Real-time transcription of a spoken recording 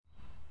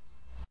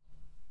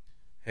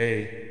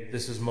Hey,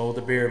 this is Mo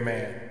the Beer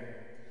Man.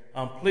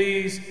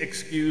 Please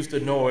excuse the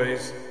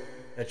noise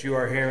that you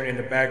are hearing in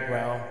the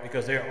background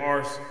because there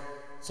are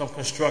some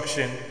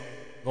construction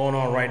going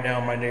on right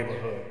now in my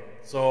neighborhood.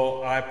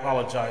 So I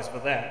apologize for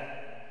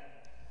that.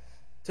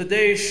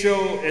 Today's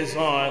show is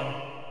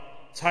on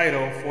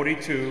Title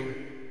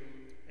 42,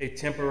 A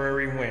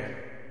Temporary Win.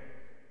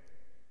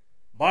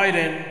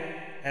 Biden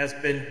has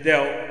been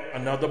dealt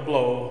another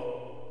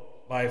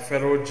blow by a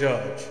federal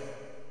judge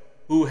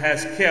who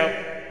has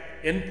kept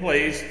in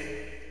place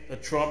the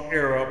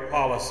Trump-era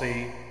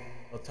policy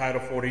of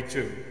Title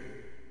 42.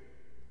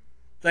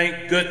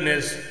 Thank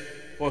goodness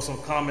for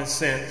some common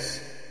sense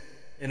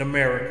in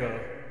America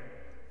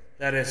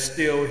that is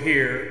still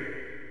here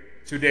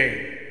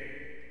today.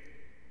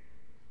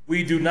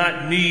 We do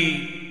not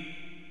need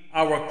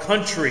our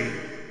country,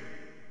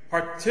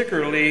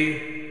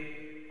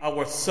 particularly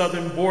our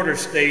southern border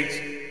states,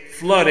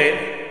 flooded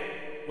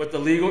with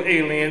illegal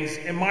aliens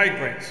and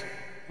migrants.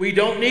 We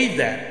don't need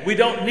that. We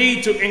don't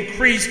need to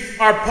increase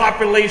our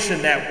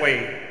population that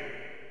way.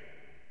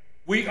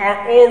 We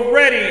are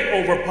already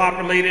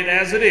overpopulated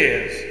as it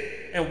is,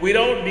 and we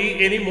don't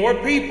need any more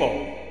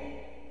people.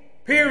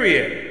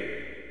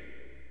 Period.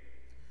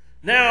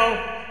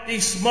 Now,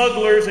 these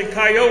smugglers and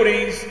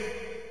coyotes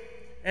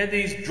and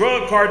these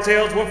drug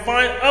cartels will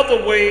find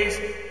other ways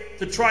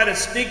to try to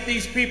sneak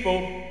these people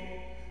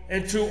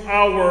into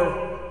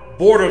our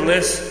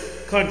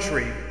borderless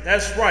country.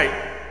 That's right,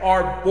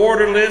 our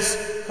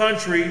borderless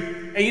country.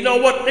 And you know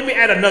what? Let me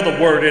add another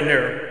word in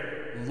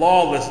there.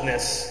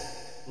 Lawlessness.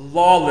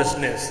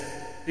 Lawlessness.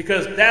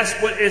 Because that's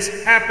what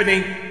is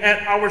happening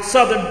at our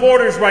southern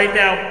borders right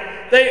now.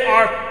 They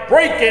are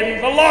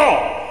breaking the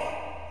law.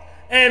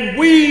 And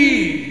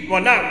we,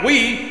 well, not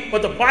we,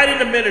 but the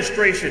Biden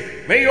administration,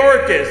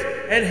 Mayorkas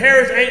and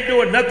Harris ain't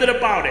doing nothing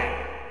about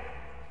it.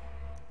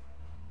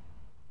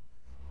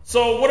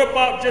 So what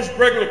about just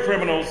regular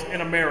criminals in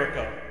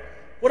America?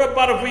 What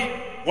about if we,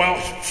 well,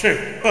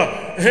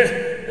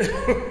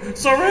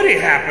 it's already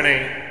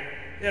happening,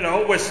 you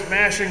know, with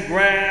smash and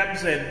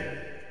grabs and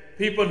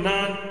people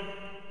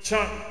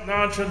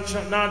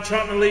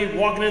nonchalantly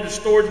walking into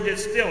stores and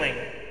just stealing.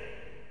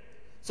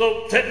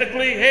 So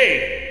technically,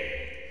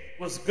 hey,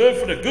 what's good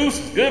for the goose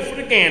is good for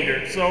the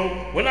gander. So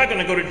we're not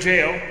going to go to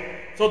jail.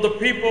 So the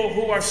people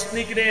who are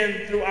sneaking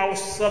in through our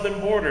southern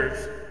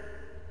borders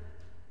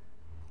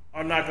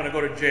are not going to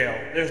go to jail.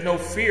 There's no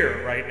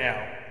fear right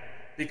now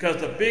because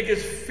the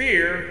biggest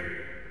fear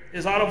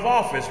is out of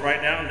office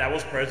right now, and that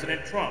was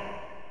President Trump.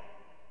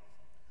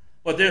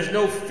 But there's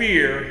no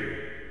fear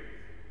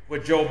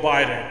with Joe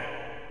Biden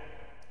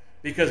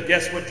because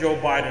guess what Joe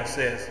Biden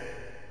says?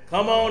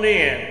 Come on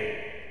in.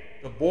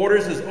 The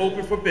borders is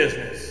open for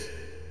business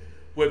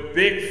with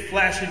big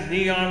flashing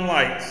neon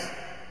lights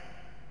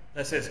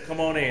that says, come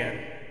on in.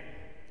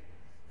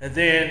 And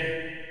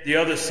then the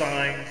other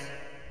signs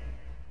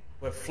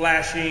with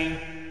flashing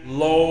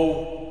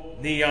low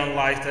neon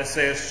lights that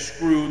says,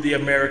 screw the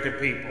American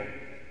people.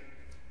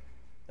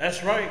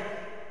 That's right.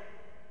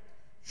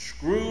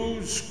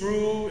 Screw,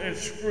 screw, and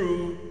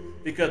screw,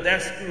 because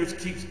that screw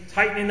keeps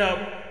tightening up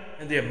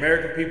in the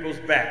American people's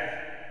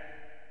back.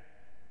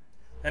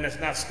 And it's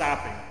not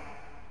stopping.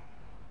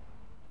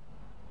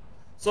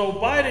 So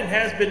Biden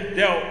has been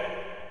dealt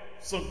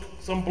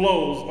some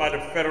blows by the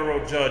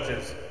federal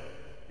judges,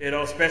 you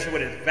know, especially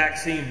with his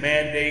vaccine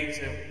mandates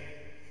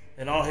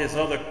and all his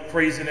other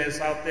craziness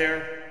out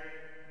there.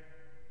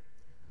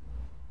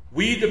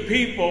 We, the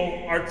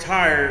people, are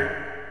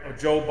tired of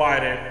Joe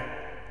Biden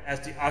as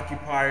the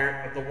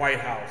occupier of the White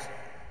House.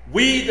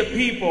 We, the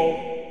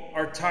people,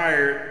 are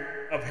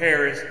tired of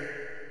Harris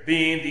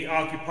being the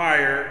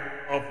occupier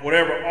of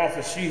whatever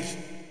office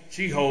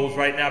she holds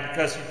right now,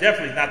 because she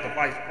definitely is not the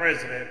vice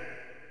president.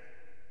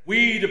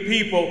 We, the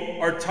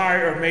people, are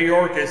tired of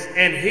Mayorkas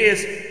and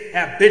his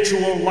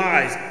habitual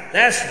lies.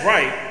 That's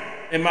right.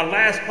 In my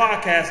last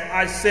podcast,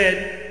 I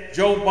said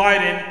Joe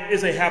Biden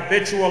is a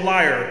habitual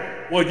liar.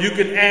 Well, you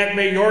can add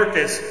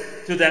Mayorkas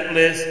to that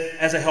list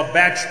as a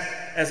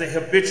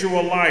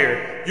habitual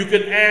liar. You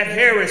can add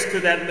Harris to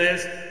that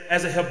list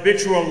as a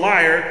habitual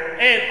liar,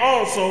 and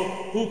also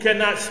who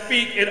cannot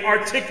speak and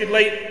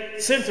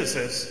articulate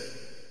sentences.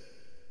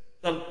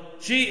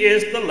 She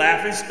is the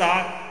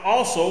laughingstock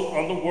also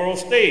on the world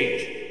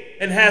stage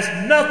and has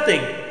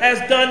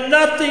done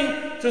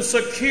nothing to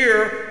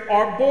secure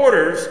our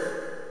borders.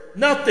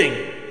 Nothing.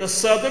 The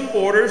southern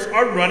borders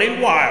are running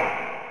wild.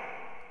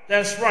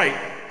 That's right.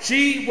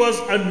 She was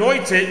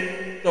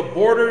anointed the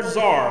border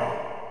czar.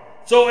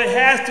 So it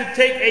has to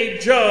take a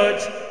judge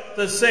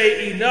to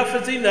say enough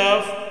is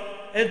enough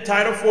and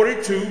Title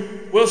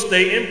 42 will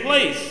stay in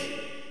place.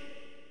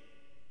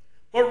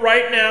 But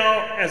right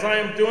now, as I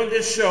am doing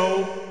this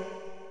show,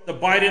 the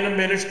Biden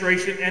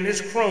administration and his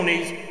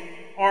cronies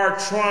are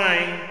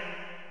trying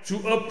to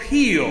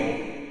appeal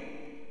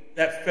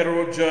that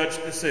federal judge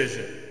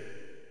decision.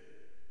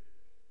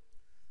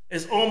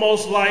 It's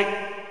almost like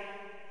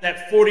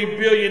that $40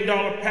 billion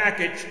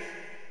package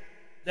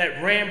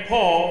that Rand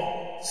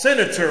Paul,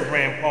 Senator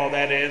Rand Paul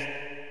that is,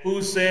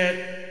 who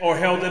said or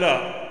held it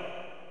up.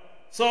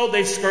 So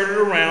they skirted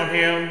around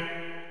him,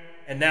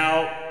 and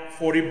now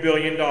 $40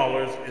 billion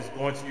is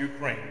going to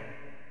Ukraine.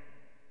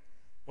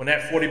 When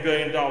that $40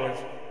 billion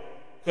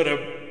could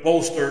have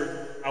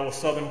bolstered our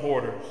southern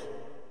borders.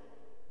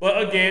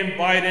 But again,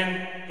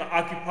 Biden, the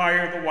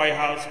occupier of the White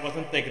House,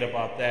 wasn't thinking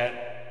about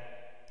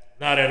that.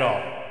 Not at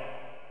all.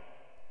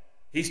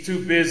 He's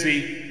too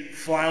busy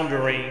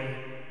floundering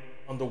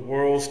on the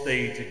world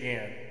stage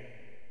again.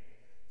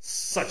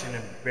 Such an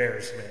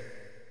embarrassment.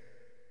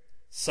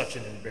 Such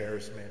an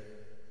embarrassment.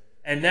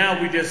 And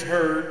now we just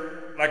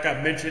heard, like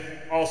I mentioned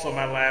also in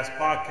my last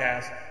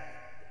podcast,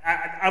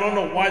 I don't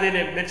know why they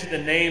didn't mention the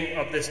name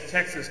of this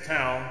Texas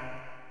town,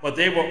 but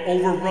they were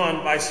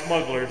overrun by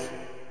smugglers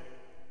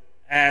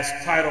as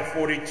Title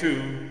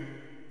 42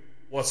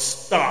 was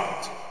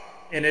stopped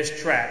in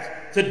its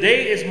tracks.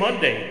 Today is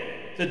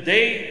Monday.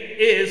 Today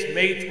is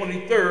May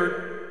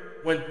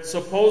 23rd, when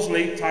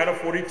supposedly Title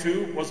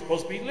 42 was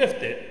supposed to be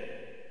lifted.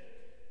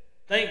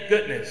 Thank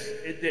goodness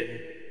it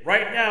didn't.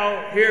 Right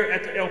now, here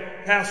at the El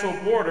Paso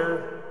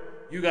border,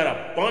 you got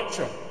a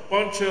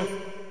bunch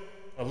of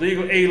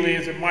illegal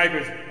aliens and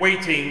migrants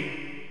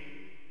waiting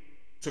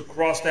to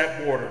cross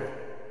that border.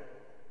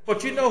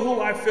 But you know who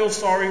I feel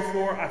sorry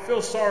for? I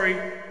feel sorry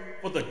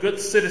for the good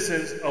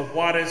citizens of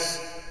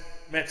Juarez,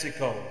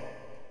 Mexico,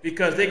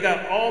 because they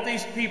got all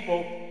these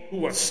people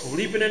who are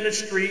sleeping in the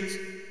streets,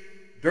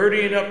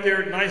 dirtying up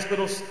their nice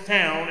little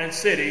town and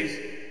cities,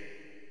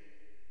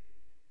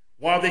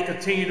 while they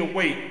continue to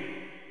wait.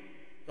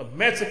 The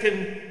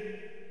Mexican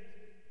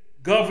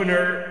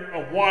governor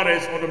of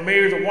Juarez or the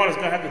mayors of Juarez are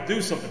going to have to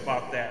do something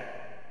about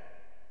that,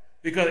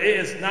 because it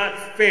is not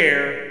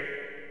fair,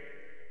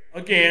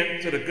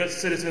 again, to the good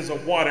citizens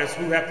of Juarez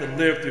who have to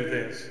live through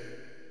this,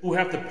 who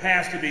have to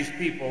pass through these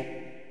people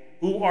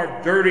who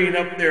are dirtying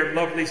up their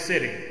lovely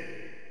city.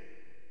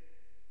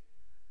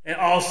 And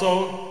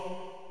also,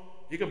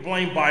 you can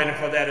blame Biden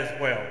for that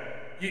as well.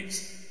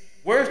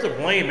 Where's the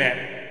blame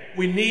at?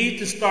 We need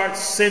to start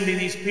sending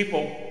these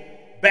people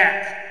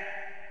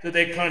back to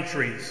their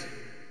countries.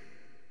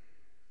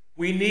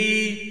 We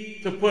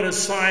need to put a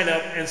sign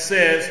up and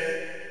says,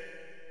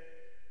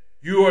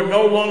 you are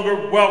no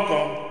longer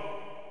welcome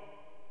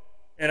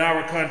in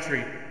our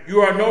country. You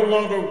are no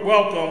longer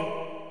welcome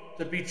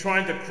to be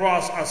trying to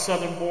cross our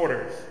southern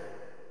borders.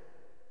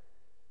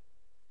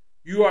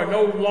 You are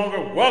no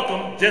longer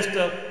welcome just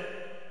to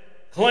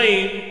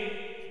claim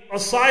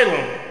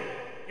asylum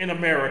in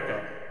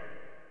America.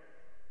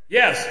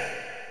 Yes,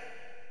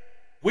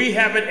 we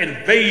have an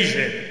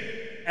invasion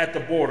at the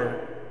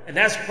border, and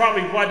that's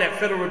probably why that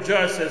federal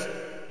judge says,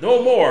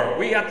 no more.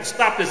 We have to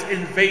stop this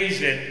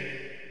invasion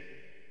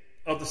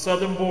of the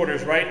southern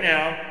borders right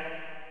now,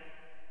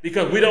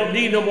 because we don't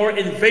need no more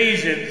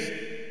invasions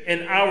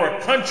in our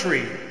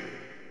country.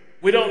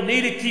 We don't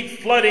need to keep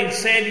flooding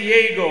San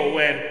Diego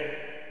and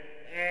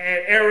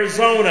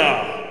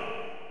Arizona,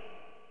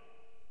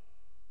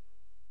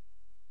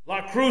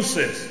 Las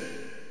Cruces,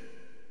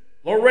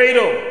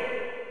 Laredo.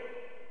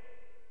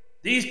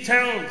 These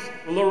towns,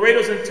 the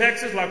Laredos in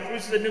Texas, Las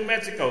Cruces in New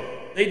Mexico,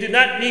 they do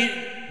not need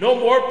no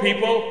more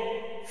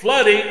people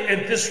flooding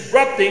and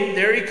disrupting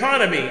their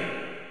economy.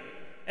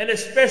 And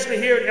especially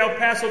here in El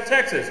Paso,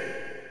 Texas.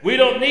 We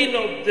don't need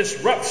no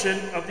disruption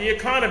of the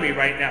economy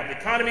right now. The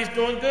economy is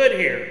doing good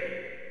here.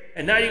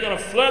 And now you're going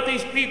to flood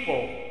these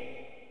people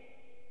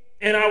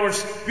in our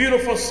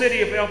beautiful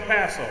city of El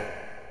Paso.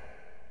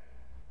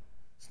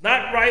 It's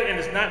not right and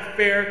it's not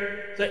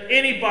fair to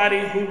anybody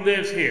who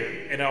lives here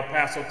in El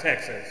Paso,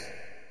 Texas.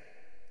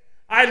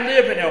 I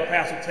live in El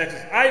Paso,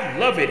 Texas. I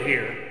love it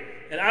here.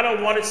 And I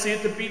don't want to see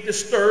it to be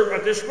disturbed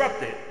or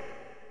disrupted.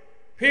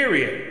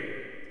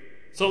 Period.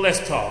 So let's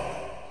talk.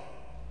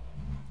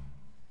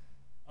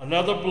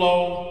 Another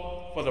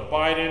blow for the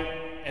Biden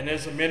and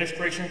his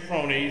administration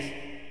cronies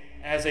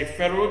as a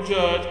federal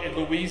judge in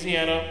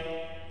Louisiana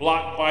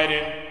blocked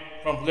Biden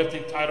from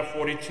lifting Title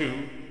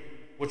 42,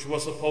 which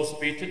was supposed to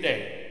be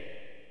today.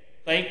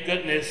 Thank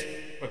goodness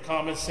for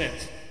common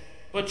sense.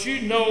 But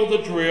you know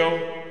the drill.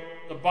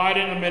 The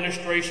Biden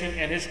administration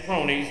and his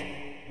cronies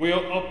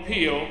will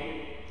appeal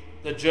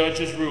the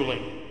judge's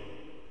ruling.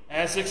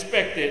 As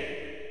expected,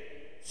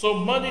 so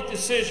Monday's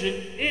decision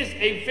is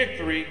a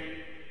victory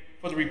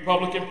for the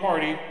Republican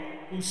Party,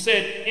 who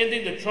said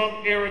ending the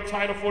Trump-era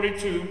Title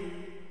 42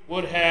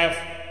 would have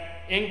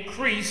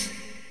increased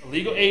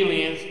illegal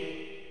aliens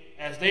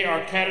as they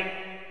are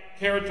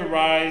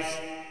characterized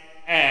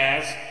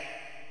as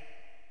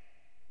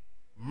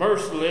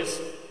merciless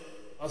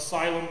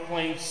asylum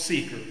claim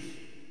seekers.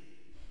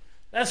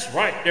 That's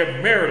right,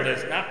 they're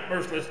meritless, not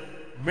merciless,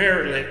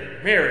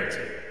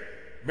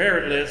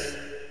 meritless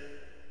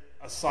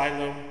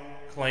asylum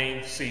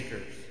claim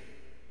seekers.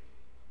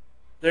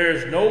 There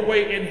is no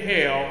way in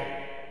hell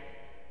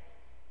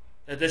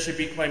that they should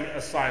be claiming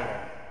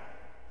asylum.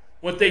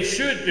 What they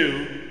should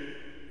do,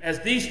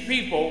 as these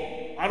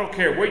people, I don't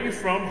care where you're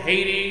from,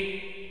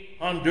 Haiti,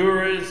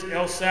 Honduras,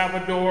 El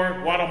Salvador,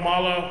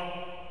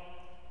 Guatemala,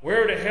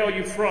 wherever the hell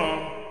you're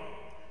from,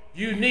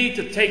 you need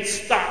to take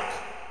stock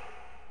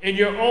in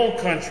your own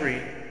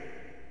country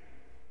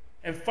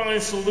and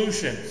find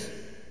solutions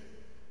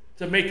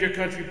to make your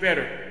country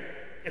better.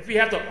 If you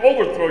have to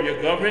overthrow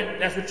your government,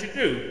 that's what you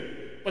do.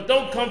 But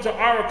don't come to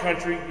our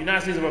country, the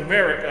United States of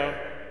America,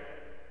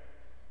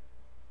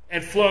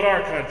 and flood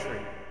our country.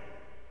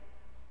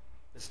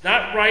 It's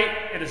not right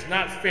and it's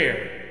not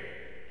fair,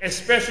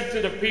 especially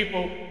to the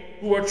people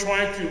who are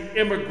trying to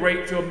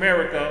immigrate to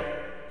America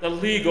the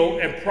legal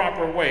and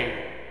proper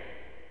way.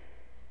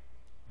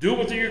 Do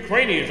what the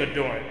Ukrainians are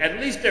doing. At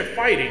least they're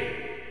fighting.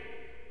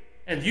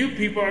 And you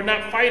people are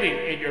not fighting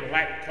in your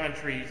Latin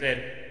countries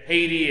and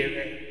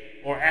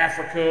Haiti or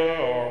Africa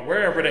or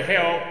wherever the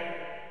hell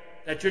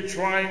that you're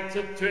trying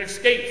to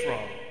escape from.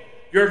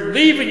 You're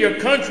leaving your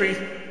countries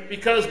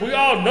because we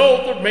all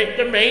know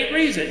the main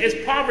reason is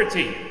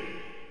poverty.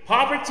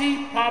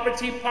 Poverty,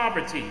 poverty,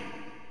 poverty.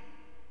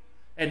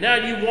 And now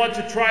you want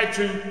to try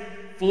to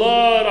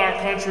flood our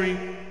country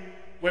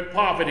with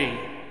poverty.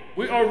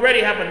 We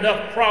already have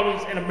enough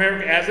problems in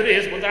America as it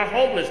is with our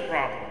homeless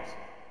problems,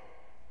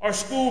 our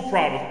school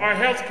problems, our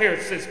healthcare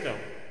system.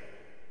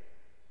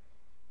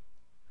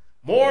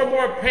 More and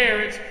more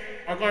parents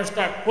are going to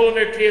start pulling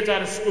their kids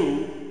out of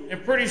school,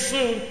 and pretty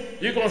soon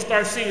you're going to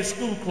start seeing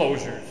school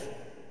closures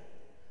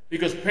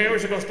because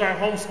parents are going to start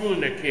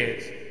homeschooling their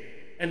kids.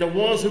 And the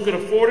ones who can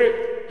afford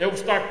it, they will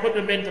start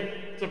putting them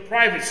into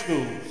private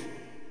schools.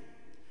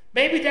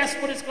 Maybe that's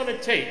what it's going to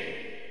take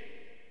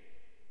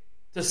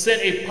to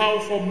send a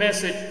powerful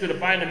message to the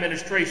Biden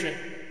administration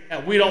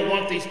that we don't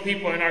want these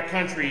people in our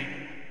country.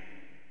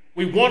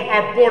 We want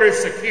our borders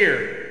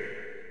secure.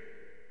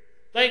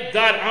 Thank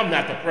God I'm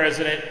not the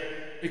president,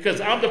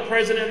 because I'm the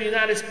president of the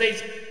United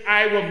States.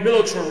 I will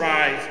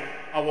militarize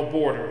our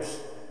borders.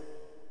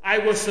 I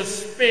will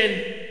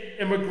suspend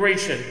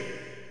immigration,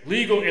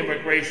 legal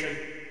immigration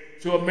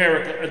to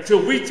America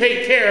until we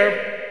take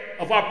care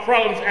of our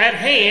problems at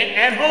hand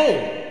at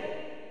home.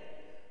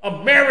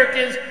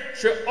 Americans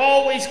should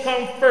always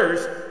come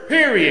first,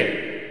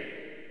 period.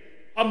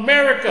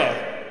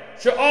 America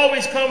should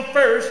always come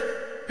first,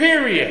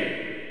 period.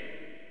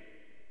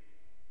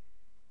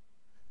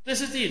 This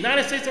is the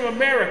United States of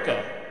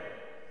America,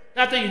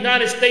 not the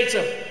United States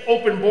of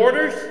open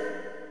borders.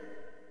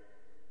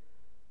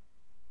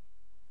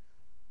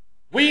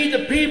 We,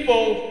 the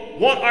people,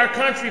 want our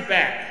country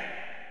back.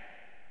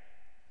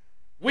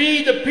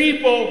 We, the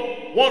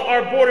people, want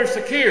our borders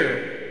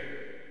secure.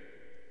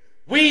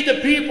 We,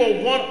 the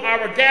people, want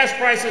our gas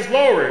prices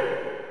lowered.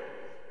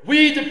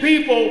 We, the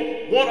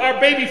people, want our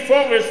baby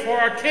formulas for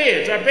our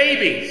kids, our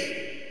babies.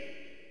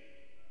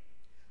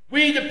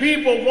 We, the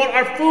people, want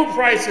our food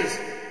prices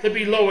to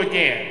be low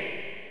again.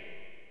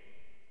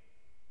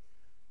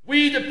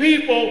 We, the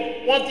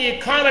people, want the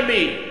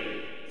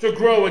economy to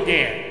grow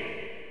again.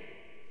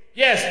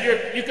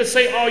 Yes, you can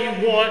say all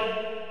you want,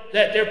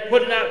 that they're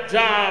putting out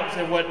jobs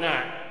and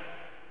whatnot.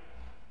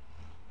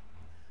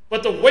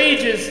 But the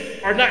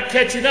wages are not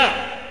catching up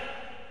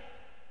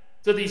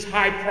to these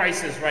high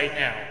prices right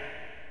now.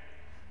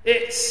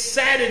 It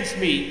saddens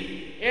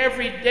me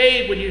every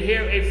day when you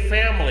hear a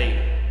family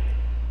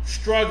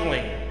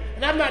struggling.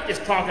 And I'm not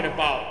just talking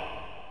about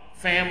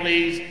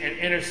families in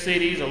inner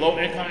cities or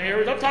low-income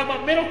areas. I'm talking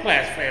about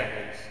middle-class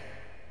families.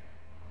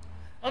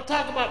 I'm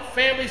talking about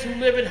families who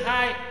live in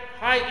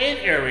high-end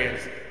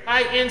areas,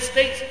 high-end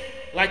states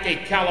like a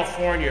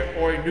California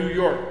or a New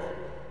York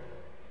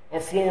or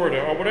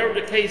Florida or whatever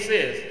the case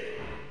is.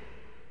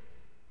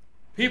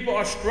 People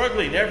are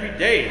struggling every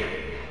day.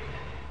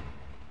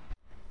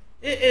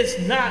 It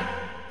is not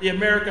the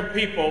American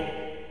people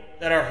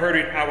that are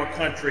hurting our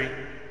country.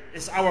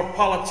 It's our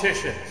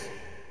politicians.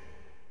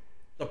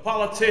 The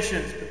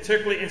politicians,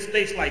 particularly in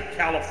states like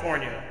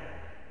California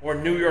or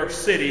New York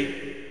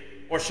City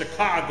or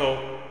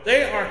Chicago,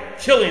 they are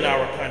killing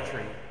our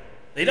country.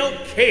 They don't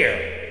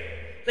care.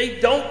 They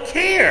don't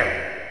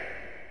care.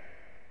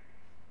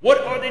 What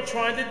are they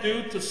trying to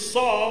do to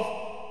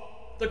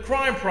solve the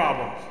crime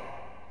problems?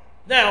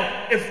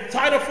 Now, if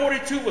Title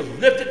 42 was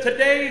lifted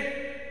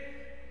today,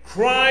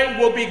 crime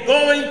will be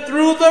going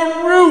through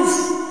the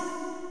roof.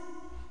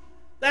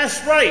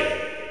 That's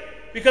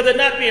right, because they're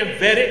not being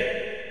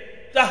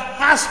vetted. The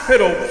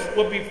hospitals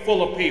will be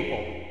full of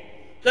people.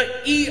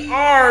 The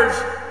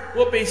ERs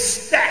will be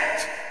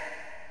stacked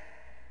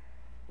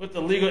with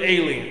illegal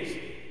aliens,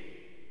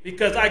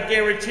 because I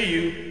guarantee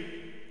you,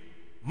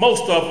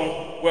 most of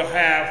them will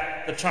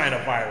have the China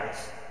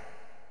virus.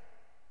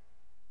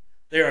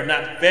 They are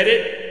not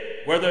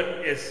vetted, whether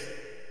it's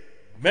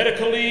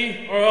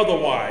medically or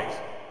otherwise.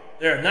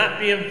 They are not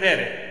being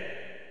vetted.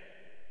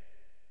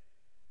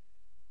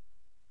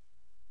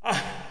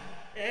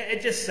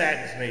 It just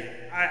saddens me.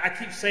 I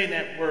keep saying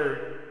that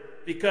word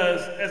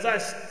because, as I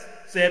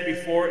said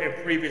before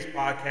in previous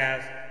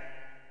podcasts,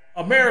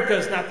 America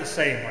is not the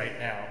same right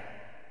now.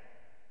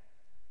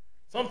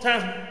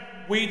 Sometimes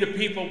we, the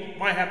people,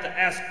 might have to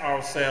ask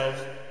ourselves,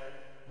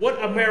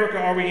 what America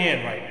are we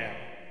in right now?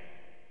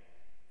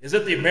 Is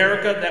it the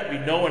America that we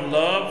know and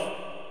love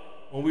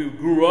when we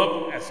grew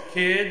up as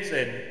kids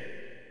and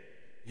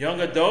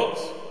young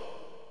adults?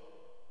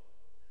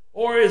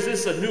 Or is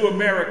this a new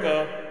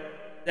America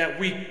that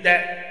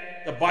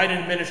the Biden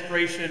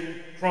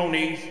administration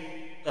cronies,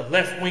 the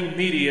left-wing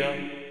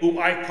media, who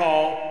I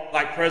call,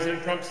 like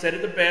President Trump said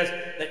it the best,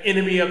 the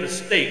enemy of the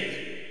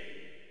state.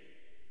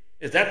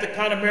 Is that the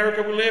kind of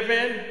America we live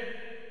in?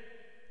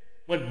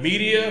 When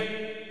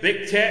media,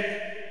 big tech,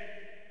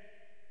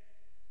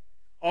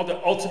 are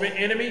the ultimate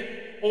enemy?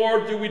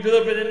 Or do we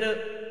live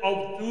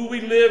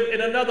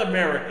in another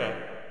America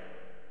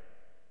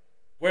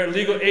where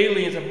illegal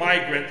aliens and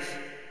migrants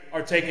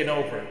are taking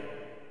over?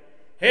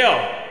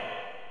 Hell,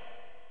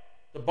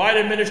 the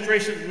Biden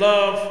administration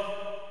loves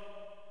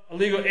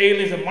illegal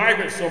aliens and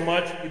migrants so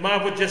much, you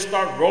might as well just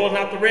start rolling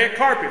out the red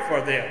carpet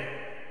for them.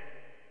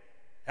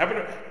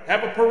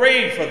 Have a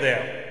parade for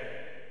them.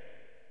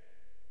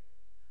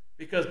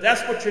 Because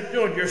that's what you're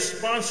doing. You're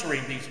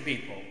sponsoring these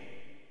people.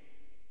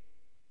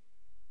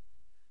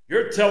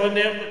 You're telling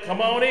them to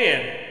come on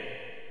in.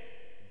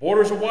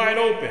 Borders are wide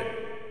open.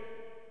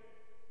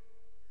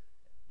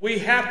 We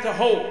have to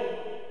hope,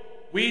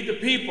 we the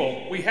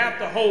people, we have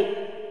to hope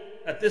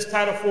that this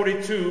Title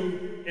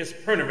 42 is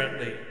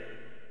permanently,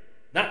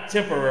 not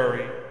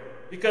temporary.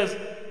 Because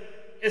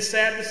it's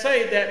sad to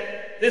say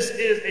that this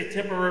is a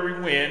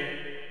temporary win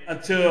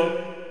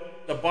until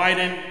the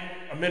Biden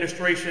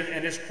administration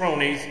and its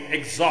cronies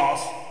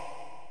exhaust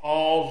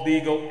all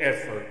legal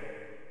effort.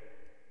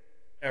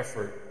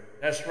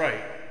 That's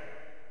right.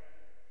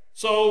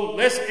 So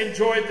let's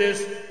enjoy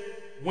this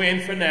win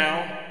for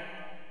now.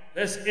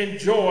 Let's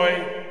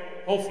enjoy,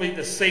 hopefully,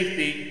 the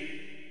safety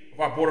of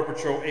our Border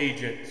Patrol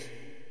agents.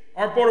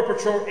 Our Border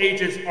Patrol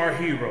agents are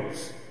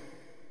heroes.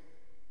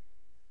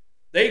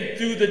 They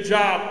do the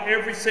job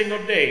every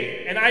single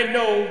day. And I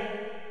know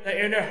that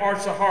in their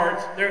hearts of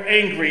hearts, they're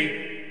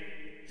angry,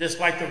 just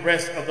like the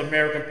rest of the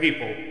American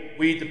people,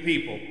 we the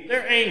people.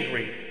 They're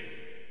angry.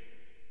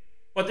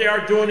 But they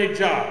are doing a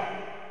job.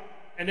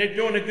 And they're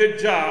doing a good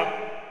job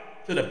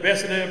to the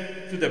best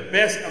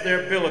of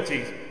their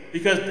abilities.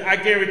 Because I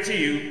guarantee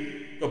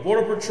you, the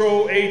Border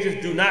Patrol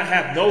agents do not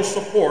have no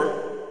support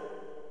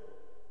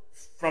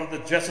from the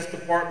Justice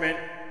Department,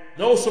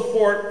 no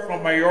support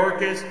from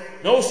Mayorkas,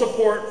 no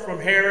support from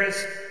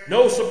Harris,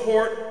 no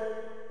support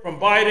from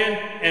Biden,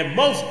 and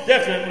most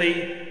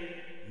definitely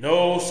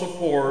no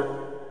support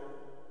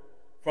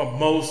from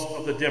most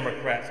of the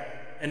Democrats.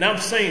 And I'm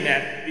saying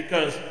that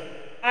because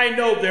I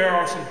know there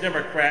are some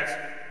Democrats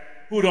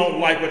who don't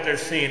like what they're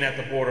seeing at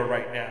the border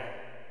right now.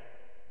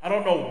 I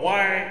don't know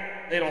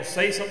why they don't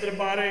say something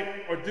about it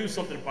or do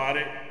something about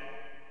it,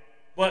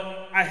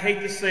 but I hate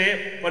to say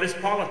it, but it's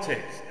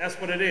politics. That's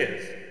what it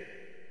is.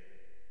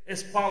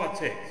 It's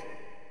politics.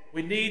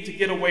 We need to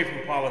get away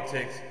from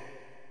politics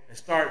and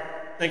start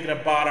thinking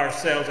about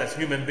ourselves as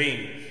human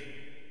beings,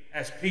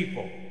 as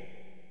people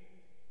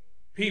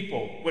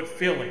with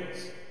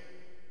feelings,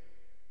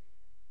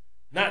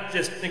 not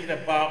just thinking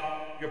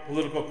about your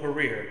political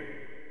career.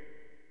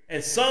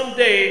 And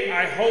someday,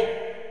 I hope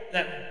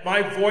that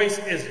my voice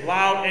is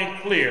loud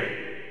and clear.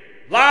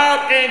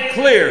 Loud and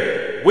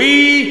clear.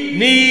 We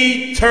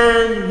need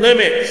term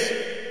limits.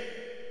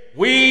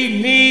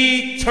 We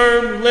need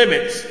term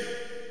limits.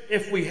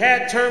 If we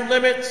had term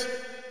limits,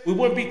 we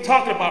wouldn't be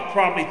talking about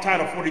probably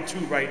Title 42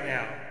 right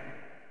now.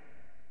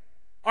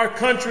 Our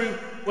country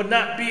would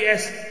not be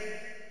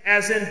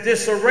as in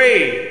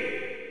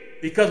disarray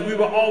because we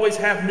will always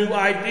have new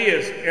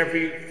ideas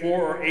every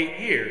 4 or 8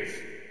 years.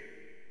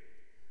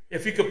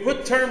 If you could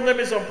put term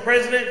limits on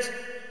presidents,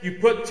 you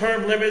put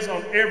term limits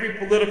on every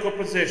political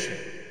position.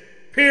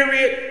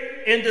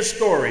 Period. End of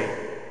story.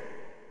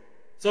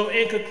 So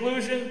in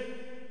conclusion,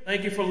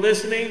 thank you for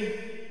listening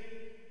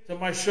to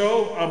my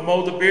show. I'm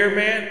Mo the Beer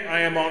Man.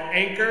 I am on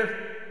Anchor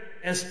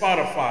and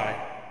Spotify.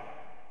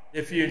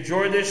 If you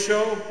enjoyed this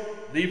show,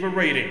 leave a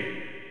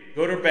rating,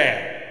 good or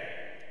bad.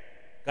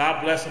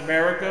 God bless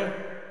America.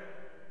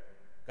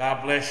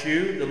 God bless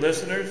you, the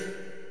listeners.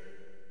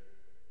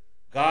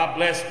 God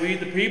bless we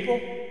the people.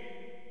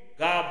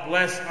 God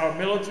bless our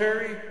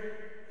military.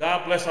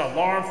 God bless our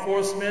law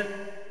enforcement,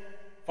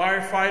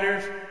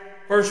 firefighters,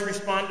 first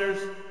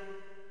responders,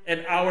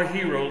 and our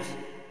heroes,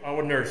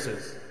 our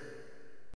nurses.